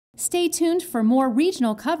Stay tuned for more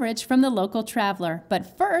regional coverage from the local traveler.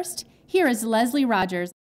 But first, here is Leslie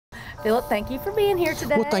Rogers. Philip, thank you for being here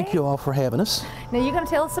today. Well, thank you all for having us. Now, you're going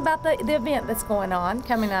to tell us about the event that's going on,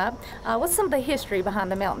 coming up. What's some of the history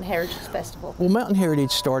behind the Mountain Heritage Festival? Well, Mountain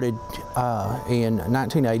Heritage started in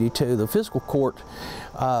 1982. The fiscal court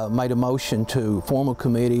made a motion to form a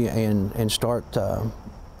committee and start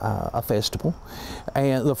a festival.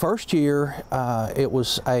 And the first year, it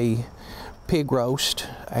was a pig roast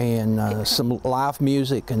and some live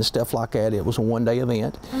music and stuff like that. It was a one-day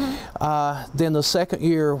event. Then the second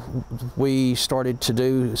year we started to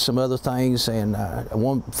do some other things, and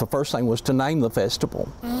the first thing was to name the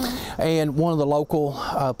festival. And one of the local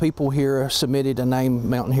people here submitted a name,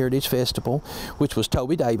 Mountain Heritage Festival, which was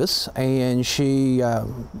Toby Davis, and she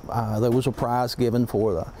there was a prize given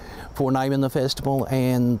for naming the festival,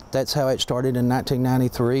 and that's how it started in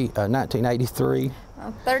 1983.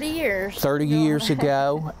 30 years. 30 years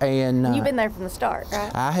ago. And you've been there from the start, right?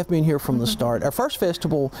 I have been here from the start. Our first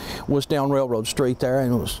festival was down Railroad Street there,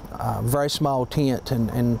 and it was a very small tent,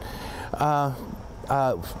 and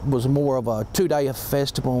was more of a two-day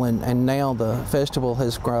festival, and now the festival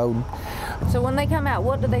has grown. So when they come out,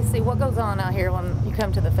 what do they see? What goes on out here when you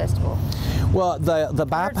come to the festival? Well, the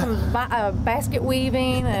basket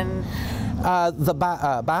weaving and... the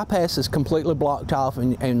bypass is completely blocked off,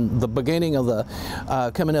 and the beginning of the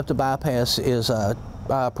coming up the bypass is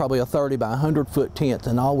probably a 30 by 100 foot tent,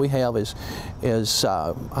 and all we have is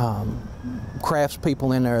crafts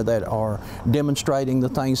people in there that are demonstrating the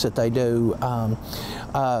things that they do,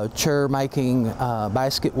 chair making,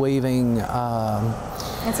 basket weaving,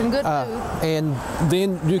 and some good food. And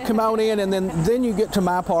then you come on in, and then you get to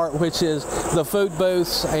my part, which is the food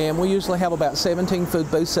booths, and we usually have about 17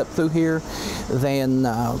 food booths up through here. Then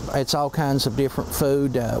it's all kinds of different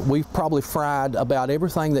food. We've probably fried about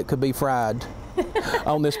everything that could be fried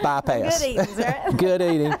on this bypass. Good eating, right? Good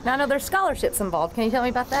eating. Now I know there's scholarships involved. Can you tell me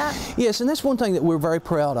about that? Yes, and that's one thing that we're very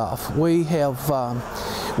proud of. We have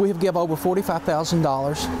given over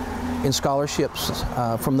 $45,000 in scholarships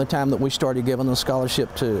from the time that we started giving the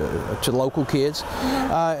scholarship to local kids.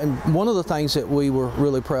 And one of the things that we were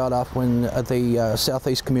really proud of when the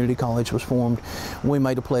Southeast Community College was formed, we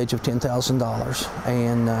made a pledge of $10,000,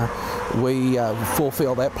 and we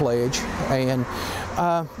fulfilled that pledge, and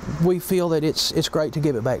we feel that it's great to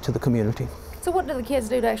give it back to the community. So what do the kids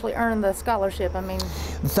do to actually earn the scholarship? I mean,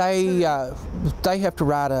 they have to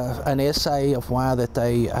write an essay of why that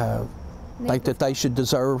they think that they should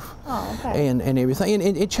deserve, and everything,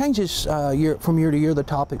 and it changes from year to year, the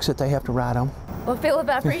topics that they have to write on. Well, Philip,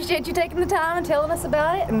 I appreciate you taking the time and telling us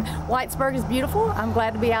about it, and Whitesburg is beautiful. I'm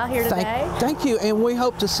glad to be out here today. Thank you, and we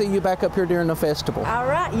hope to see you back up here during the festival. All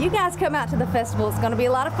right, you guys come out to the festival. It's going to be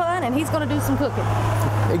a lot of fun, and he's going to do some cooking.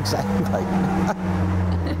 Exactly.